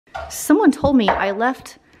Someone told me I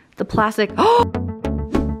left the plastic.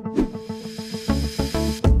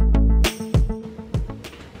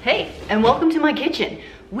 Hey, and welcome to my kitchen.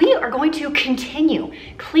 We are going to continue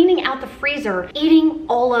cleaning out the freezer, eating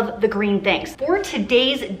all of the green things. For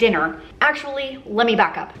today's dinner, actually, let me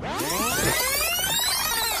back up.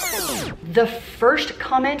 The first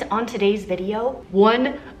comment on today's video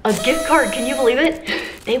won a gift card. Can you believe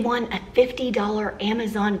it? They won a $50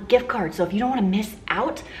 Amazon gift card. So if you don't want to miss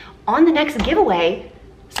out on the next giveaway,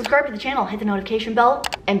 subscribe to the channel, hit the notification bell,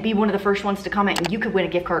 and be one of the first ones to comment, and you could win a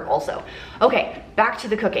gift card also. Okay, back to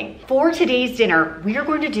the cooking. For today's dinner, we are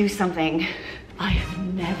going to do something I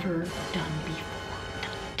have never done before.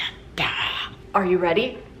 Da, da, da. Are you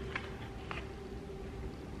ready?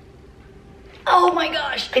 Oh my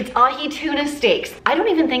gosh, it's ahi tuna steaks. I don't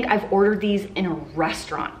even think I've ordered these in a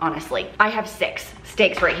restaurant, honestly. I have 6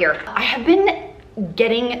 steaks right here. I have been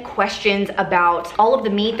getting questions about all of the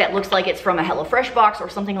meat that looks like it's from a HelloFresh box or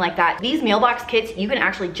something like that. These meal box kits, you can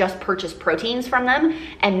actually just purchase proteins from them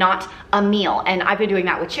and not a meal. And I've been doing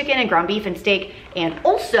that with chicken and ground beef and steak, and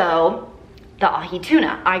also the ahi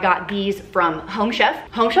tuna. I got these from Home Chef.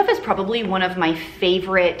 Home Chef is probably one of my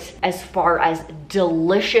favorite as far as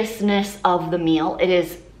deliciousness of the meal. It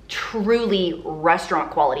is truly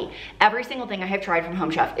restaurant quality. Every single thing I have tried from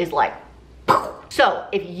Home Chef is like, so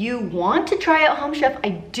if you want to try out Home Chef, I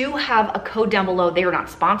do have a code down below. They are not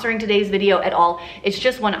sponsoring today's video at all. It's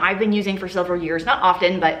just one I've been using for several years, not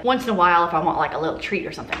often, but once in a while if I want like a little treat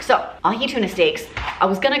or something. So ahi tuna steaks, I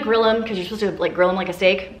was gonna grill them because you're supposed to like grill them like a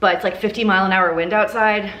steak, but it's like 50-mile-an-hour wind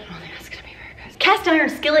outside. I don't think that's gonna be very good. Cast iron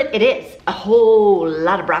skillet it is. A whole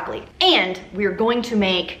lot of broccoli. And we're going to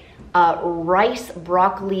make rice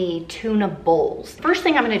broccoli tuna bowls. First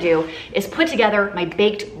thing I'm gonna do is put together my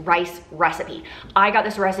baked rice recipe. I got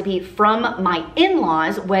this recipe from my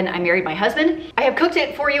in-laws when I married my husband. I have cooked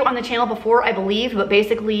it for you on the channel before, I believe, but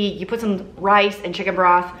basically you put some rice and chicken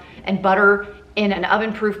broth and butter in an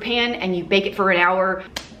oven-proof pan and you bake it for an hour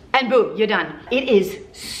and boom, you're done. It is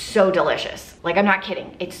so delicious. Like, I'm not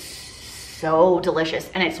kidding. It's so delicious,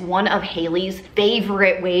 and it's one of Haley's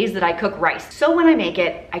favorite ways that I cook rice. So when I make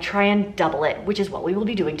it, I try and double it, which is what we will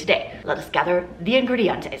be doing today. Let us gather the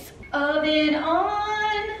ingredientes. Oven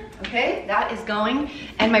on. Okay, that is going.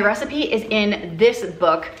 And my recipe is in this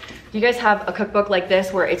book. Do you guys have a cookbook like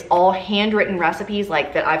this where it's all handwritten recipes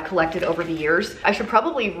like that I've collected over the years? I should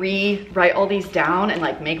probably rewrite all these down and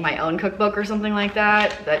like make my own cookbook or something like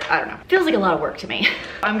that, but I don't know. Feels like a lot of work to me.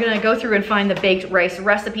 I'm gonna go through and find the baked rice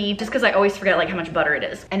recipe just because I always forget like how much butter it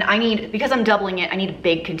is. And I need, because I'm doubling it, I need a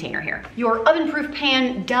big container here. Your oven-proof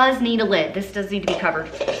pan does need a lid. This does need to be covered.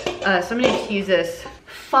 So I'm gonna just use this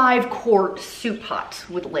 5-quart soup pot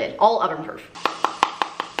with a lid, all oven-proof.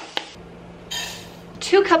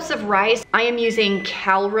 2 cups of rice. I am using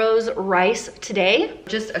Calrose rice today.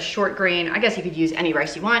 Just a short grain. I guess you could use any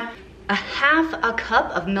rice you want. A half a cup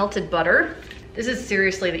of melted butter. This is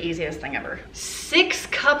seriously the easiest thing ever. 6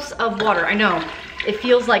 cups of water. I know, it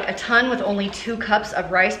feels like a ton with only 2 cups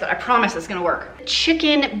of rice, but I promise it's gonna work.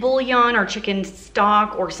 Chicken bouillon or chicken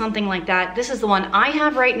stock or something like that. This is the one I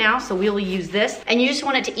have right now, so we'll use this. And you just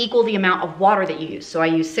want it to equal the amount of water that you use. So I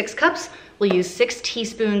use 6 cups. We'll use 6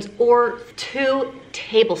 teaspoons or 2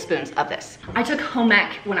 tablespoons of this. I took home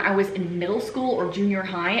ec when I was in middle school or junior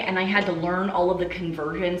high, and I had to learn all of the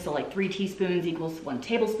conversions. So like 3 teaspoons equals 1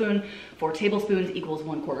 tablespoon, 4 tablespoons equals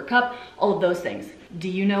 1/4 cup, all of those things. Do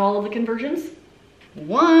you know all of the conversions?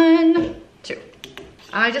 1, 2.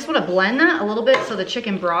 I just want to blend that a little bit so the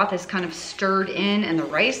chicken broth is kind of stirred in and the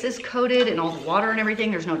rice is coated and all the water and everything.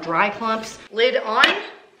 There's no dry clumps. Lid on,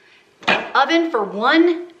 oven for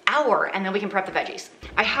 1 hour, and then we can prep the veggies.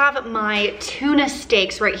 I have my tuna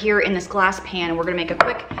steaks right here in this glass pan. We're gonna make a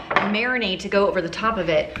quick marinade to go over the top of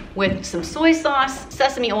it with some soy sauce,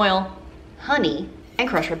 sesame oil, honey, and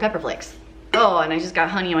crushed red pepper flakes. Oh, and I just got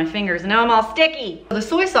honey on my fingers and now I'm all sticky. The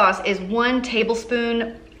soy sauce is 1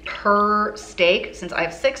 tablespoon per steak. Since I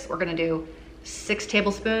have 6, we're gonna do 6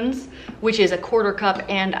 tablespoons, which is 1/4 cup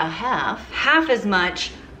and a half. Half as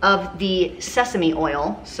much of the sesame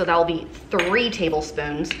oil, so that'll be 3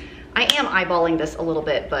 tablespoons. I am eyeballing this a little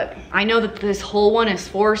bit, but I know that this whole one is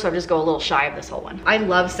 4, so I'll just go a little shy of this whole one. I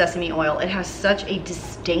love sesame oil. It has such a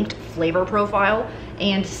distinct flavor profile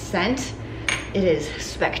and scent. It is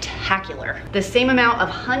spectacular. The same amount of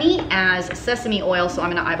honey as sesame oil, so I'm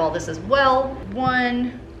gonna eyeball this as well.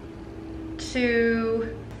 1,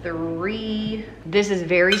 2, 3. This is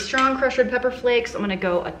very strong crushed red pepper flakes. I'm gonna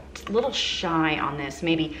go a little shy on this,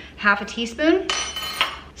 maybe half a teaspoon.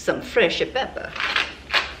 Some fresh pepper.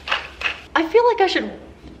 I feel like I should,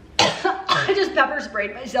 I just pepper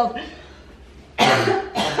sprayed myself.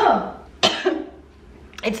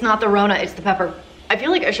 It's not the Rona, it's the pepper. I feel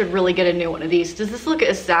like I should really get a new one of these. Does this look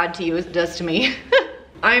as sad to you as it does to me?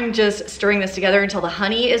 I'm just stirring this together until the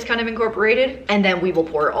honey is kind of incorporated, and then we will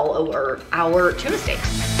pour it all over our tuna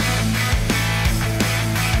steaks.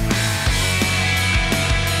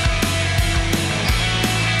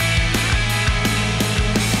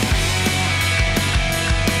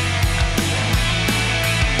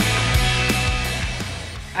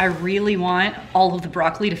 I really want all of the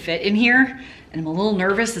broccoli to fit in here, and I'm a little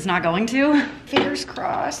nervous it's not going to. Fingers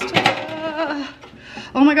crossed. Oh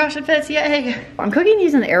my gosh, it fits, yay. I'm cooking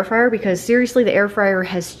these in the air fryer because seriously, the air fryer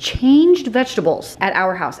has changed vegetables at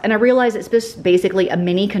our house. And I realize it's just basically a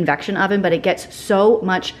mini convection oven, but it gets so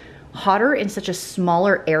much hotter in such a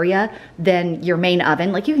smaller area than your main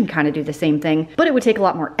oven. Like, you can kind of do the same thing, but it would take a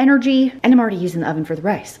lot more energy, and I'm already using the oven for the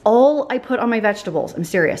rice. All I put on my vegetables, I'm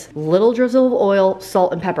serious, little drizzle of oil,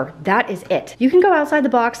 salt, and pepper. That is it. You can go outside the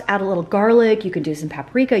box, add a little garlic, you can do some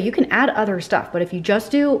paprika, you can add other stuff, but if you just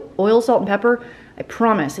do oil, salt, and pepper, I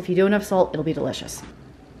promise if you do enough salt, it'll be delicious.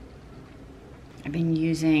 I've been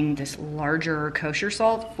using this larger kosher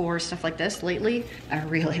salt for stuff like this lately. I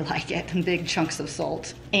really like it, big chunks of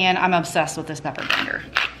salt. And I'm obsessed with this pepper grinder.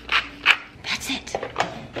 That's it.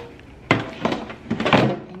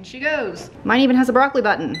 In she goes. Mine even has a broccoli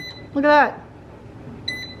button. Look at that.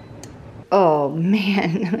 Oh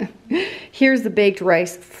man. Here's the baked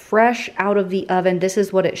rice fresh out of the oven. This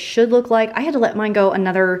is what it should look like. I had to let mine go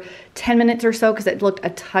another 10 minutes or so because it looked a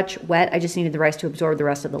touch wet. I just needed the rice to absorb the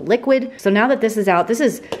rest of the liquid. So now that this is out,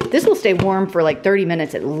 this will stay warm for like 30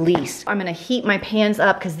 minutes at least. I'm gonna heat my pans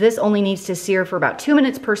up because this only needs to sear for about 2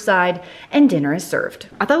 minutes per side, and dinner is served.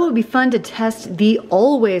 I thought it would be fun to test the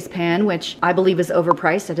Always pan, which I believe is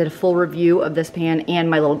overpriced. I did a full review of this pan and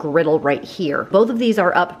my little griddle right here. Both of these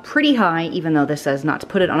are up pretty high, even though this says not to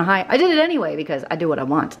put it on a high. I did it anyway because I do what I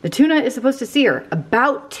want. The tuna is supposed to sear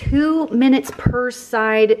about 2 minutes per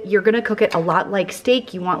side. You're gonna cook it a lot like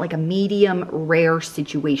steak. You want like a medium rare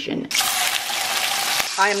situation.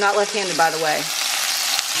 I am not left-handed, by the way.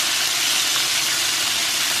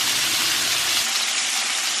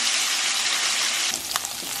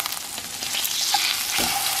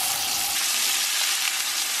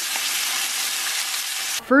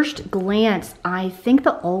 First glance, I think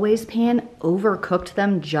the Always pan overcooked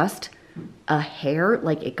them just a hair,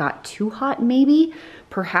 like it got too hot maybe.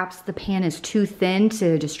 Perhaps the pan is too thin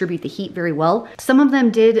to distribute the heat very well. Some of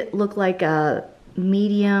them did look like a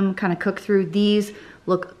medium kind of cook through. These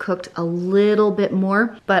look cooked a little bit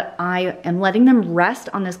more, but I am letting them rest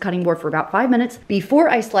on this cutting board for about 5 minutes before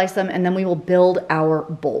I slice them, and then we will build our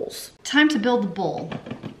bowls. Time to build the bowl.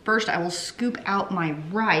 First, I will scoop out my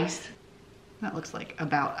rice. That looks like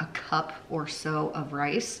about a cup or so of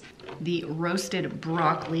rice. The roasted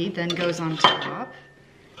broccoli then goes on top.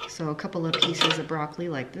 So a couple of pieces of broccoli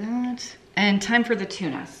like that. And time for the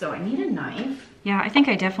tuna. So I need a knife. Yeah, I think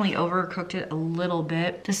I definitely overcooked it a little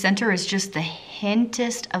bit. The center is just the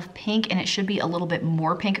hintest of pink, and it should be a little bit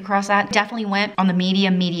more pink across that. Definitely went on the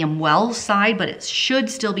medium well side, but it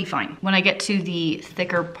should still be fine. When I get to the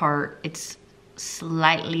thicker part, it's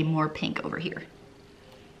slightly more pink over here.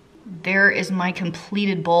 There is my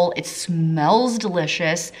completed bowl. It smells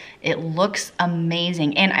delicious. It looks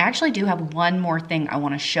amazing. And I actually do have one more thing I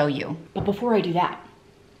want to show you. But before I do that,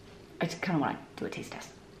 I just kind of want to do a taste test.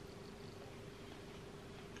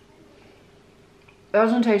 It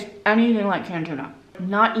doesn't taste anything like canned tuna.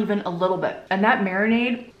 Not even a little bit. And that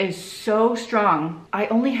marinade is so strong. I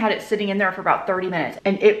only had it sitting in there for about 30 minutes,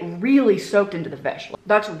 and it really soaked into the fish.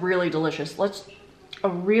 That's really delicious. A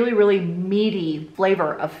really meaty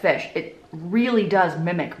flavor of fish. It really does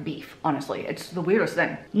mimic beef, honestly. It's the weirdest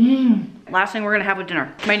thing. Last thing we're gonna have with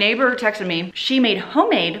dinner. My neighbor texted me. She made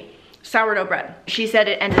homemade sourdough bread. She said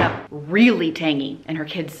it ended up really tangy, and her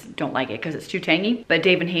kids don't like it because it's too tangy, but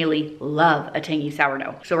Dave and Haley love a tangy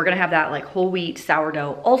sourdough. So we're gonna have that like whole wheat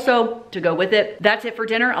sourdough also to go with it. That's it for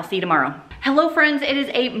dinner. I'll see you tomorrow. Hello friends, it is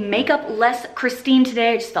a makeup less Christine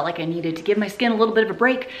today. I just felt like I needed to give my skin a little bit of a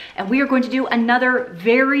break, and we are going to do another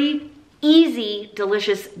very easy,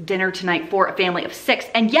 delicious dinner tonight for a family of 6.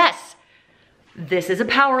 And yes, this is a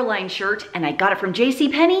Powerline shirt, and I got it from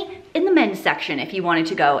JCPenney in the men's section if you wanted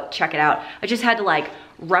to go check it out. I just had to like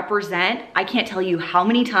represent. I can't tell you how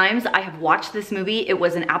many times I have watched this movie. It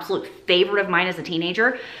was an absolute favorite of mine as a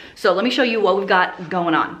teenager. So let me show you what we've got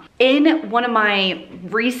going on. In one of my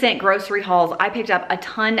recent grocery hauls, I picked up a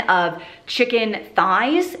ton of chicken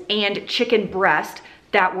thighs and chicken breast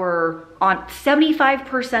that were on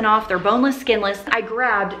 75% off. They're boneless, skinless. I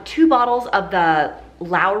grabbed 2 bottles of the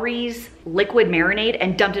Lowry's liquid marinade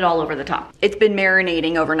and dumped it all over the top. It's been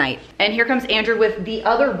marinating overnight. And here comes Andrew with the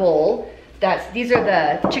other bowl These are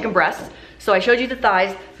the chicken breasts. So I showed you the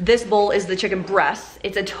thighs. This bowl is the chicken breasts.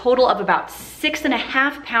 It's a total of about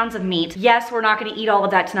 6.5 pounds of meat. Yes, we're not gonna eat all of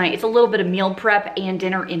that tonight. It's a little bit of meal prep and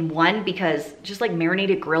dinner in one, because just like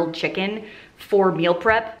marinated grilled chicken for meal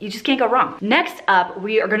prep, you just can't go wrong. Next up,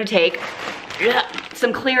 we are gonna take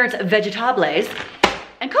some clearance vegetables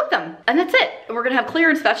and cook them, and that's it. And we're gonna have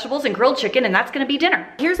clearance vegetables and grilled chicken, and that's gonna be dinner.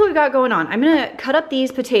 Here's what we've got going on. I'm gonna cut up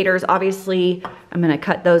these potatoes. Obviously, I'm gonna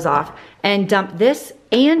cut those off and dump this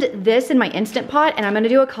and this in my Instant Pot, and I'm gonna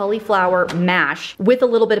do a cauliflower mash with a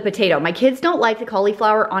little bit of potato. My kids don't like the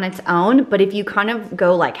cauliflower on its own, but if you kind of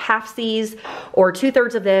go like half-sies or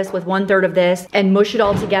 2/3 of this with 1/3 of this and mush it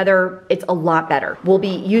all together, it's a lot better. We'll be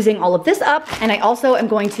using all of this up, and I also am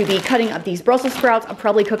going to be cutting up these Brussels sprouts. I'll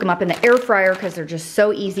probably cook them up in the air fryer because they're just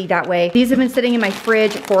so easy that way. These have been sitting in my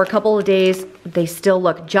fridge for a couple of days. They still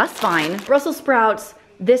look just fine. Brussels sprouts,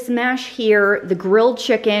 this mash here, the grilled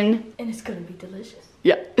chicken. And it's gonna be delicious.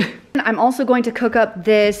 Yeah. I'm also going to cook up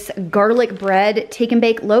this garlic bread take and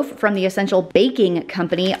bake loaf from the Essential Baking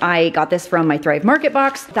Company. I got this from my Thrive Market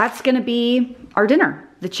box. That's gonna be our dinner.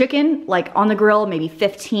 The chicken, like on the grill, maybe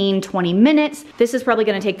 15, 20 minutes. This is probably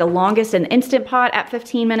gonna take the longest in the Instant Pot at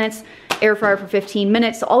 15 minutes, air fryer for 15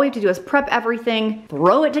 minutes. So all we have to do is prep everything,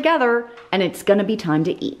 throw it together, and it's gonna be time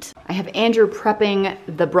to eat. I have Andrew prepping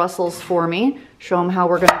the Brussels for me. Show him how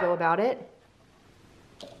we're gonna go about it.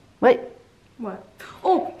 What? What?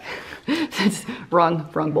 Oh! That's wrong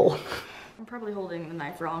bowl. I'm probably holding the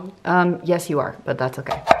knife wrong. Yes you are, but that's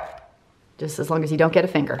okay. Just as long as you don't get a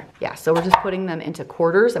finger. Yeah, so we're just putting them into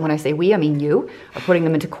quarters, and when I say we, I mean you are putting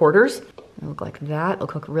them into quarters. They look like that. They'll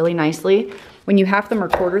cook really nicely. When you half them or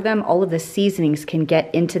quarter them, all of the seasonings can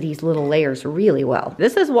get into these little layers really well.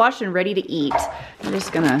 This is washed and ready to eat. I'm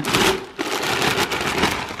just gonna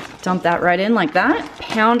dump that right in like that.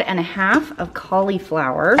 1.5 pounds of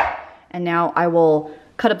cauliflower. And now I will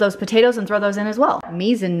cut up those potatoes and throw those in as well.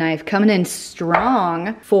 Mizzen knife coming in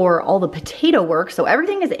strong for all the potato work. So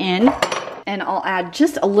everything is in, and I'll add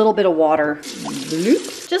just a little bit of water,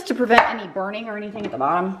 just to prevent any burning or anything at the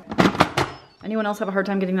bottom. Anyone else have a hard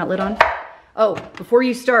time getting that lid on? Oh, before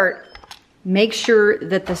you start, make sure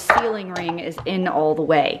that the sealing ring is in all the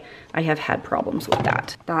way. I have had problems with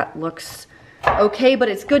that. That looks okay, but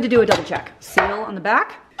it's good to do a double check. Seal on the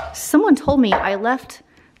back. Someone told me I left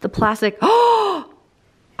the plastic. Oh,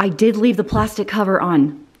 I did leave the plastic cover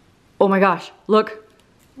on. Oh my gosh, look.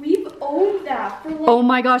 We've owned that for like... Oh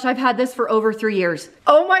my gosh, I've had this for over 3 years.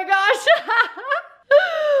 Oh my gosh.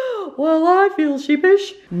 Well, I feel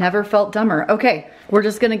sheepish. Never felt dumber. Okay, we're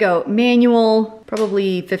just gonna go manual,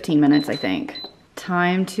 probably 15 minutes, I think.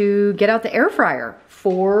 Time to get out the air fryer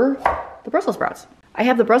for the Brussels sprouts. I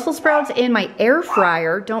have the Brussels sprouts in my air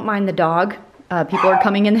fryer. Don't mind the dog. People are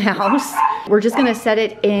coming in the house. We're just gonna set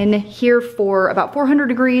it in here for about 400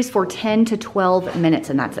 degrees for 10 to 12 minutes,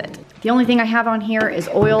 and that's it. The only thing I have on here is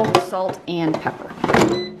oil, salt, and pepper.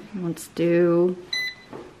 Let's do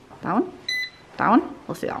that one. That one?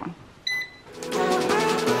 Let's do that one.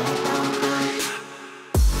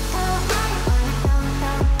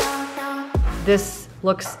 This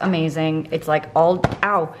looks amazing. It's like all,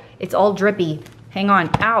 ow, it's all drippy. Hang on,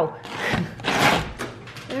 ow.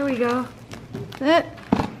 There we go.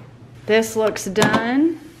 This looks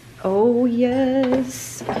done. Oh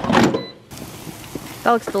yes.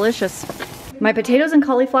 That looks delicious. My potatoes and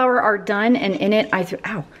cauliflower are done, and in it I threw,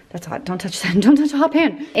 ow, that's hot, don't touch that, don't touch a hot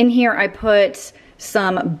pan. In here I put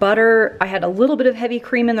some butter. I had a little bit of heavy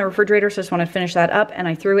cream in the refrigerator, so I just want to finish that up, and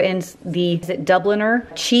I threw in the Dubliner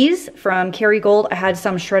cheese from Kerrygold. I had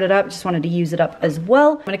some shredded up, just wanted to use it up as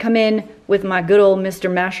well. I'm gonna come in with my good old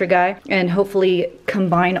Mr. Masher guy and hopefully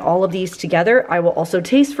combine all of these together. I will also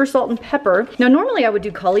taste for salt and pepper. Now normally I would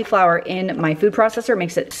do cauliflower in my food processor, it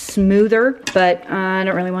makes it smoother, but I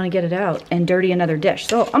don't really want to get it out and dirty another dish,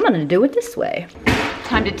 so I'm gonna do it this way.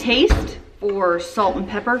 Time to taste for salt and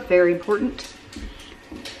pepper, very important.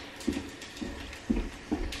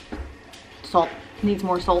 Salt, needs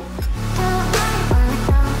more salt.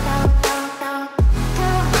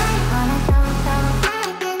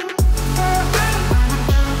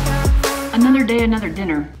 Another day, another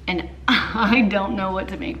dinner, and I don't know what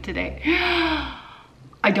to make today.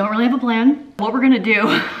 I don't really have a plan. What we're gonna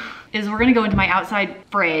do is we're gonna go into my outside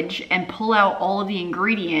fridge and pull out all of the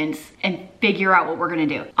ingredients and figure out what we're gonna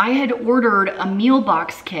do. I had ordered a meal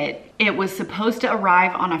box kit. It was supposed to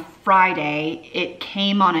arrive on a Friday. It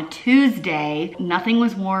came on a Tuesday. Nothing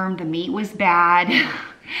was warm, the meat was bad.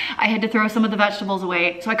 I had to throw some of the vegetables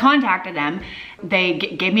away. So I contacted them. They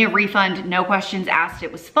gave me a refund, no questions asked,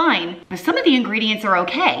 it was fine. But some of the ingredients are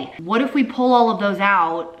okay. What if we pull all of those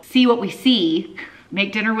out, see what we see,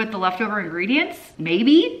 Make dinner with the leftover ingredients?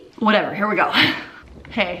 Maybe? Whatever, here we go.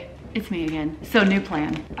 Hey, it's me again. So new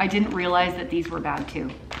plan. I didn't realize that these were bad too.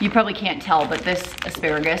 You probably can't tell, but this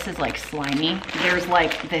asparagus is like slimy. There's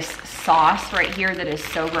like this sauce right here that is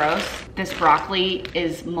so gross. This broccoli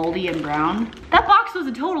is moldy and brown. That box was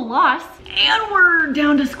a total loss. And we're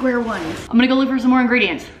down to square one. I'm gonna go look for some more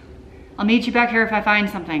ingredients. I'll meet you back here if I find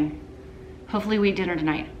something. Hopefully we eat dinner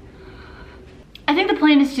tonight. I think the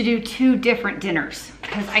plan is to do 2 different dinners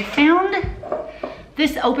because I found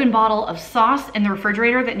this open bottle of sauce in the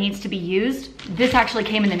refrigerator that needs to be used. This actually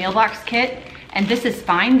came in the meal box kit, and this is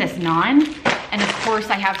fine, this naan. And of course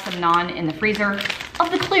I have some naan in the freezer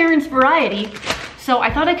of the clearance variety. So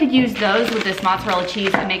I thought I could use those with this mozzarella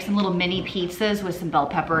cheese and make some little mini pizzas with some bell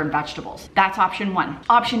pepper and vegetables. That's option 1.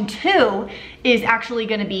 Option 2 is actually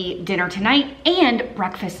gonna be dinner tonight and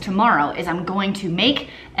breakfast tomorrow, is I'm going to make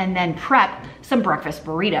and then prep some breakfast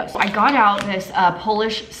burritos. I got out this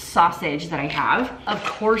Polish sausage that I have. Of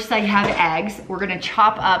course I have eggs. We're gonna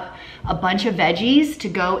chop up a bunch of veggies to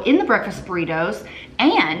go in the breakfast burritos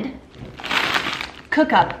and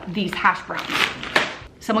cook up these hash browns.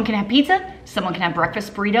 Someone can have pizza, someone can have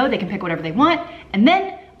breakfast burrito, they can pick whatever they want, and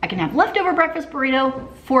then I can have leftover breakfast burrito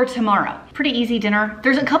for tomorrow. Pretty easy dinner.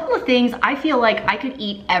 There's a couple of things I feel like I could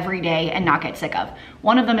eat every day and not get sick of.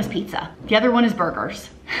 One of them is pizza. The other one is burgers.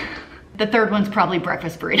 The third one's probably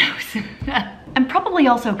breakfast burritos. And probably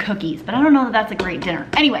also cookies, but I don't know that that's a great dinner.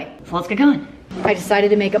 Anyway, so let's get going. I decided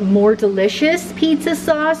to make a more delicious pizza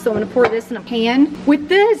sauce, so I'm gonna pour this in a pan with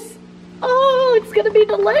this. Oh, it's gonna be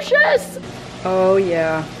delicious. Oh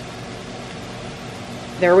yeah.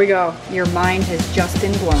 There we go. Your mind has just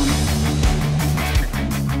been blown.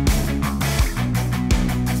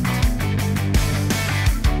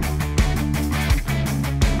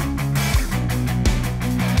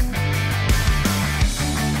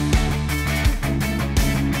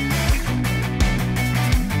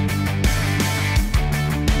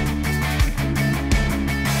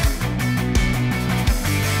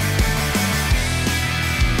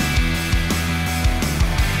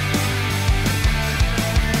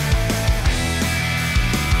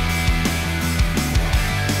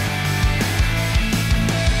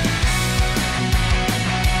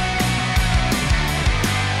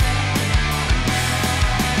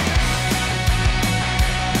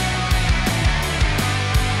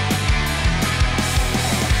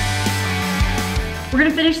 We're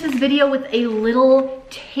gonna finish this video with a little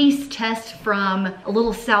taste test from a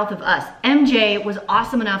little south of us. MJ was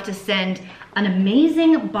awesome enough to send an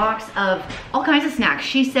amazing box of all kinds of snacks.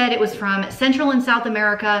 She said it was from Central and South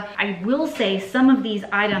America. I will say some of these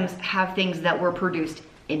items have things that were produced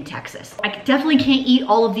in Texas. I definitely can't eat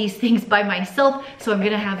all of these things by myself, so I'm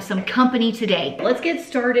gonna have some company today. Let's get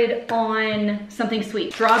started on something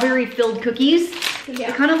sweet. Strawberry filled cookies.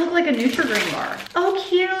 Yeah. They kind of look like a Nutri-Grain bar. Oh,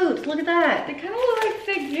 cute, look at that. They kind of look like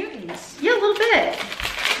fig Newtons. Yeah, a little bit.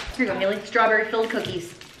 Here you go, Haley, strawberry filled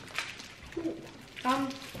cookies. I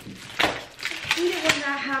hate it when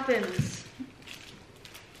that happens.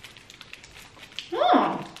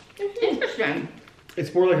 Oh, interesting.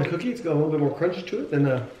 It's more like a cookie. It's got a little bit more crunch to it than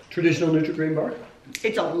a traditional Nutri-Grain bar.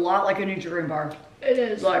 It's a lot like a Nutri-Grain bar. It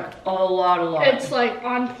is. Like a lot. It's like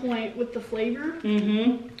on point with the flavor.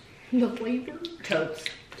 Mm-hmm. The flavor? Totes.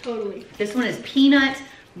 Totally. This one is peanut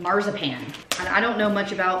marzipan. And I don't know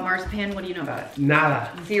much about marzipan. What do you know about it? Nada.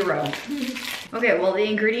 0. Okay, well the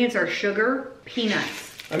ingredients are sugar,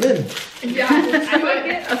 peanuts. I'm in. Yeah, I like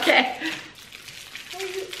it. Okay.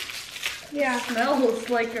 Yeah. Smells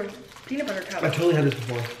like a peanut butter cup. I totally had this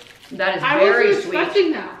before. That is I very wasn't sweet.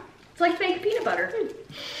 expecting that. It's like fake peanut butter.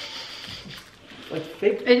 Like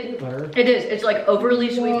fake peanut butter. It is. It's like overly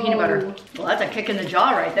sweet peanut butter. Well, that's a kick in the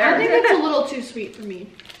jaw right there. I think it's a little too sweet for me.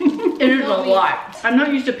 It is a lot. I'm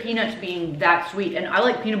not used to peanuts being that sweet, and I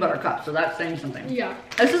like peanut butter cups, so that's saying something. Yeah.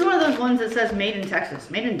 This is one of those ones that says made in Texas,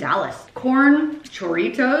 made in Dallas. Corn,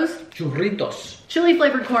 Churritos. chili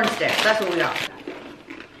flavored corn sticks. That's what we got.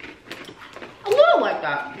 A little like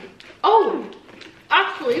that. Oh,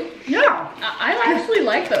 actually. Yeah, I actually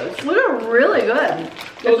like those. Those are really good.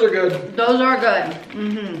 Those are good. Those are good.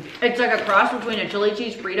 Mm-hmm. It's like a cross between a chili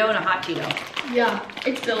cheese Frito and a hot Cheeto. Yeah.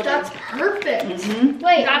 It's building. That's perfect. Mm-hmm.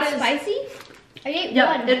 Wait, That that's is- spicy? I ate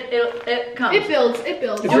Yeah, one. it comes. It builds. It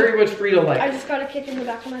builds. It's very much Frito-like. I just got a kick in the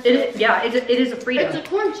back of my It stomach. is, yeah, it is a Frito. It's a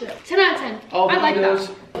corn chip. 10 out of 10. All I like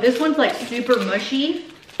Fritos. that. This one's like super mushy.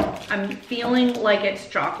 I'm feeling like it's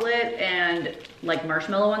chocolate and like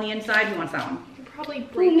marshmallow on the inside. Who wants that one? Probably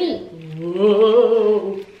break Me.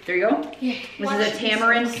 Whoa. There you go. Yeah. This is a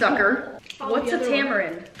tamarind sucker. Oh, What's the a other one.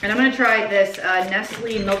 tamarind? And I'm gonna try this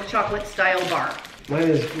Nestle milk chocolate style bar. Mine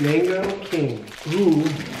is Mango King. Ooh.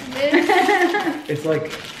 It's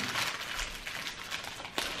like,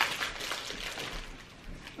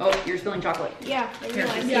 Oh, you're spilling chocolate. Yeah, I Here,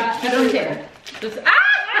 realize. Yeah. Sit on the table. Just, ah!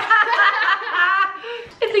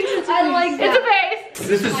 I think it's I like It's a vase.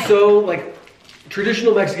 this is so like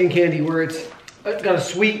traditional Mexican candy where it's got a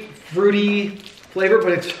sweet, fruity flavor,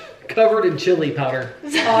 but it's covered in chili powder.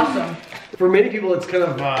 Awesome. For many people, it's kind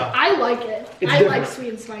of, I like it. It's I different. like sweet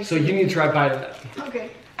and spicy. so you need to try a bite of that. Okay.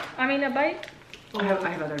 I mean, a bite. I have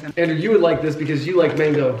other gum. Andrew, you would like this because you like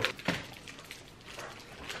mango.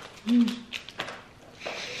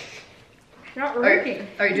 Not Are working. you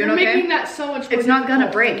You're doing okay? making that so much more It's not gonna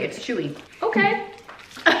difficult. break, it's chewy. Okay.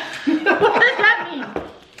 What does that mean?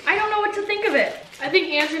 I don't know what to think of it. I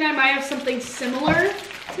think Andrew and I might have something similar to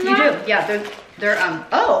You that. do, yeah, they're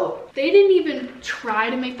oh, They didn't even try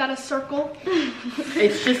to make that a circle.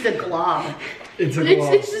 it's just a glob. It's a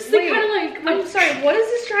glob. It's just the Wait, kind of like, I'm sorry, what is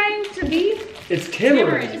this trying to be? It's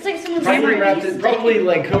tamarind. It's like someone's Probably Tamarind. wrapped in, probably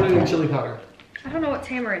like coated in chili powder. I don't know what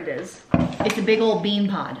tamarind is. It's a big old bean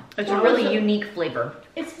pod. It's a What really was it? unique flavor.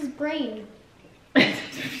 It's his brain.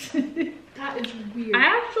 that is weird.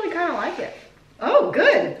 I actually kind of like it. Oh,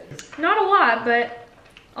 good. Not a lot, but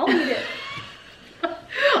I'll eat it.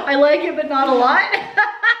 I like it, but not a lot.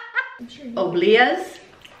 I'm sure you Obleas,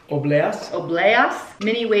 Obleas.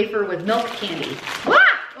 mini wafer with milk candy.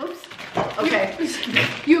 Ah! Oops. Okay.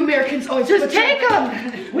 You Americans always Just put take your-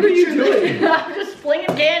 them. What are you doing? I'm just flinging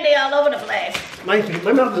candy all over the place. My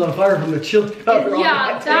mouth is on fire from the chili powder.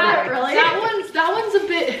 Yeah, on that Really? that one's a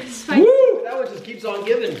bit spicy. Woo! That one just keeps on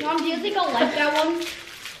giving. Mom, do you think I'll like that one?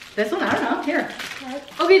 This one, I don't know. Here.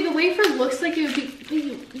 Okay, the wafer looks like it would be. Wait,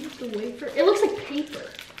 you eat the wafer? It looks like paper.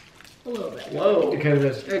 A little bit. Whoa. It kind of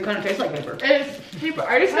is. It kind of tastes like paper. It's paper.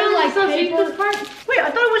 I just I feel like like so eat paper. this part. Wait, I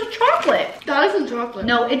thought it was chocolate. That isn't chocolate.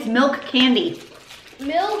 No, it's milk candy.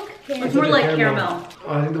 Milk It's candy. more Such a like caramel.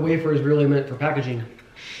 Oh, I think the wafer is really meant for packaging.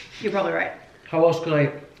 You're probably right. How else could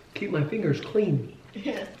I keep my fingers clean?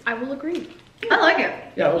 I will agree. I like it.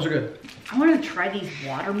 Yeah, those are good. I want to try these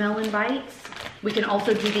watermelon bites. We can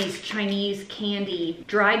also do these Chinese candy,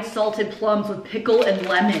 dried salted plums with pickle and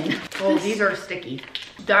lemon. Oh, these are sticky.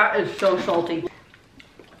 That is so salty.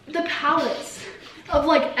 The palates of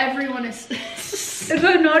like everyone is. It's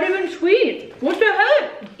not even sweet. What the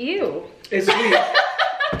heck? Ew. It's sweet.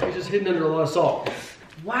 It's just hidden under a lot of salt.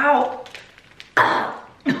 Wow.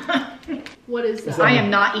 What is that? that? I am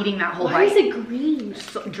not eating that whole Why bite. is it green?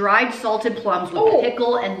 Dried salted plums with Oh.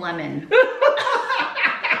 pickle and lemon.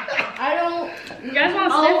 I don't. You guys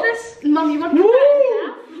want to Oh. sniff this? Mom, you want to Woo!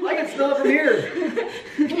 put that I can smell it from here.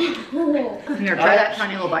 Here, try that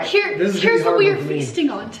tiny little bite. in half? This is Here's gonna what be we hard are for me. feasting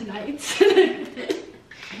on tonight. I didn't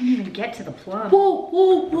even get to the plum. Whoa,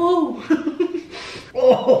 whoa, whoa.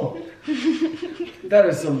 Oh, that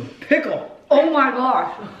is some pickle. Oh my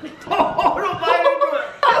gosh. Oh, don't bite into it.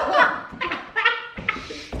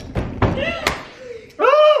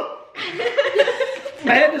 Oh!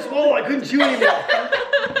 I had to swallow. I couldn't chew anymore.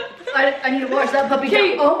 I need to watch that puppy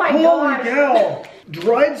Okay. go. Oh my Holy gosh. cow!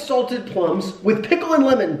 Dried salted plums with pickle and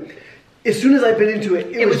lemon. As soon as I bit into it,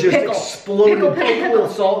 it was was just pickle. exploding. Pickle, pickle, pickle.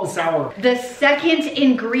 with salt and sour. The second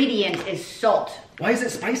ingredient is salt. Why is it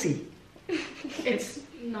spicy? It's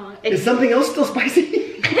not. Is something else still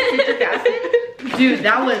spicy? Citric acid? Dude,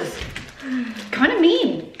 that was kind of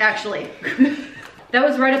mean, actually. That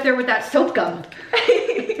was right up there with that soap gum.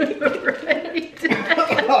 Right.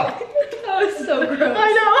 That was so gross.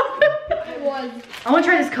 I know. It was. I want to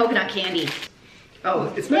try this coconut candy.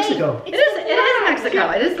 Oh, It's Mexico. it is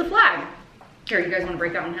Mexico. It is the flag. Here, you guys want to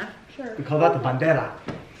break that one in half? Sure. We call that the bandera.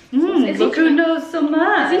 Look who knows so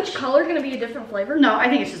much. Is each color going to be a different flavor? No, I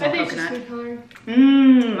think it's just I all think it's just coconut. food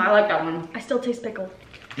coloring. I like that one. I still taste pickle.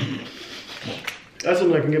 That's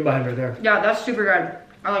something I can get behind right there. Yeah, that's super good.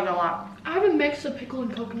 I like it a lot. I have a mix of pickle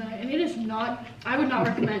and coconut, and it is not. I would not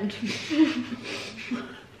recommend.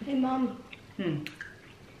 Hey, Mom. I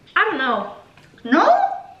don't know. No?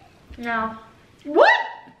 No. What?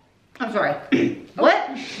 I'm sorry.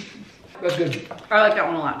 What? That's good. I like that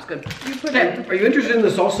one a lot. It's good. Okay. Are you interested in the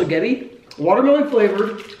salsagetti? Watermelon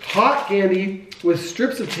flavored, hot candy with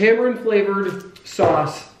strips of tamarind flavored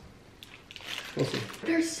sauce. We'll see.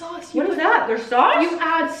 There's sauce. What is that? There's sauce? You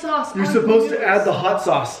add sauce. You're on supposed to noodles. add the hot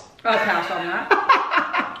sauce. I'll pass on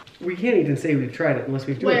that. We can't even say we've tried it unless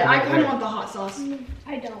we've done Wait, it. I kind of want the hot sauce.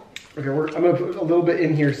 I don't. Okay, I'm gonna put a little bit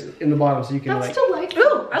in here in the bottom so you can That's like. delightful.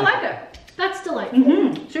 Ooh, I like it. That's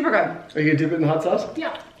delightful. Super good. Are you gonna dip it in the hot sauce?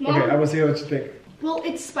 Yeah. Mom, Okay, I will see what you think. well,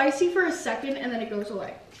 it's spicy for a second and then it goes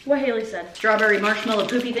away. What Haley said. Strawberry marshmallow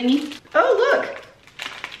poopy thingy. Oh, look.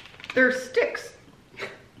 There's sticks.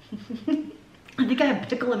 I think I have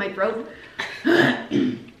pickle in my throat.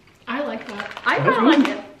 I like that. I kind of like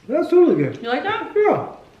it. That's totally good. You like that?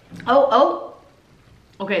 Yeah. Oh.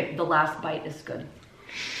 Okay, the last bite is good.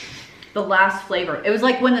 The last flavor. It was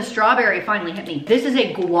like when the strawberry finally hit me. This is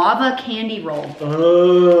a guava candy roll.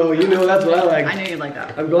 Oh, you know that's what I like. I knew you'd like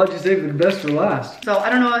that. I'm glad you saved the best for last. So I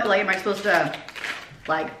don't know, like, am I supposed to,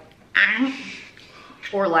 like,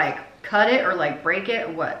 or like cut it or like break it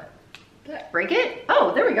or what? Break it?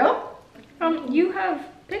 Oh, there we go. You have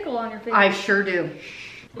pickle on your face. I sure do.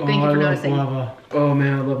 Thank you I for love noticing. guava. Oh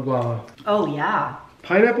man, I love guava. Oh yeah.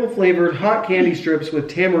 Pineapple flavored hot candy strips with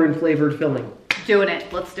tamarind flavored filling. Doing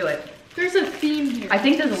it. Let's do it. There's a theme here. I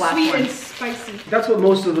think there's the last Sweet one. and spicy. That's what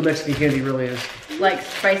most of the Mexican candy really is. Like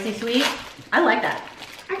spicy sweet. I like that.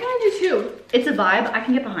 I kind of do too. It's a vibe I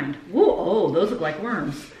can get behind. Whoa, oh, those look like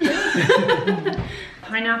worms.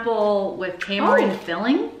 Pineapple with tamarind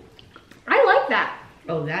filling. I like that.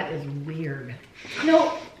 Oh, that is weird.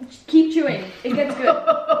 No, just keep chewing. It gets good.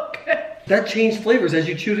 Okay. That changed flavors as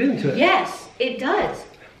you chewed into it. Yes, it does.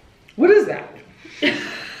 What is that?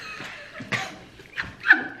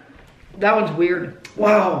 That one's weird.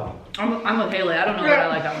 Wow. I'm with Haley. I don't know that I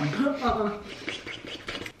like that one.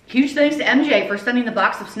 Huge thanks to MJ for sending the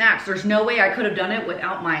box of snacks. There's no way I could have done it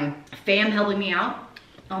without my fam helping me out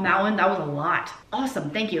on that one. That was a lot.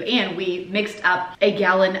 Awesome, thank you. And we mixed up a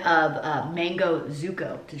gallon of mango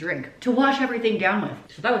zuko to drink to wash everything down with.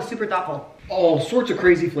 So that was super thoughtful. All sorts of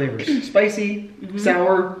crazy flavors. Spicy,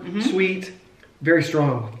 sour, sweet, very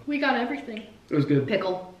strong. We got everything. It was good.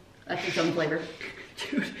 Pickle, that's its own flavor.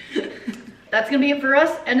 Dude. That's gonna be it for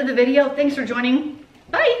us. End of the video. Thanks for joining.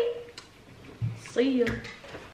 Bye. See you.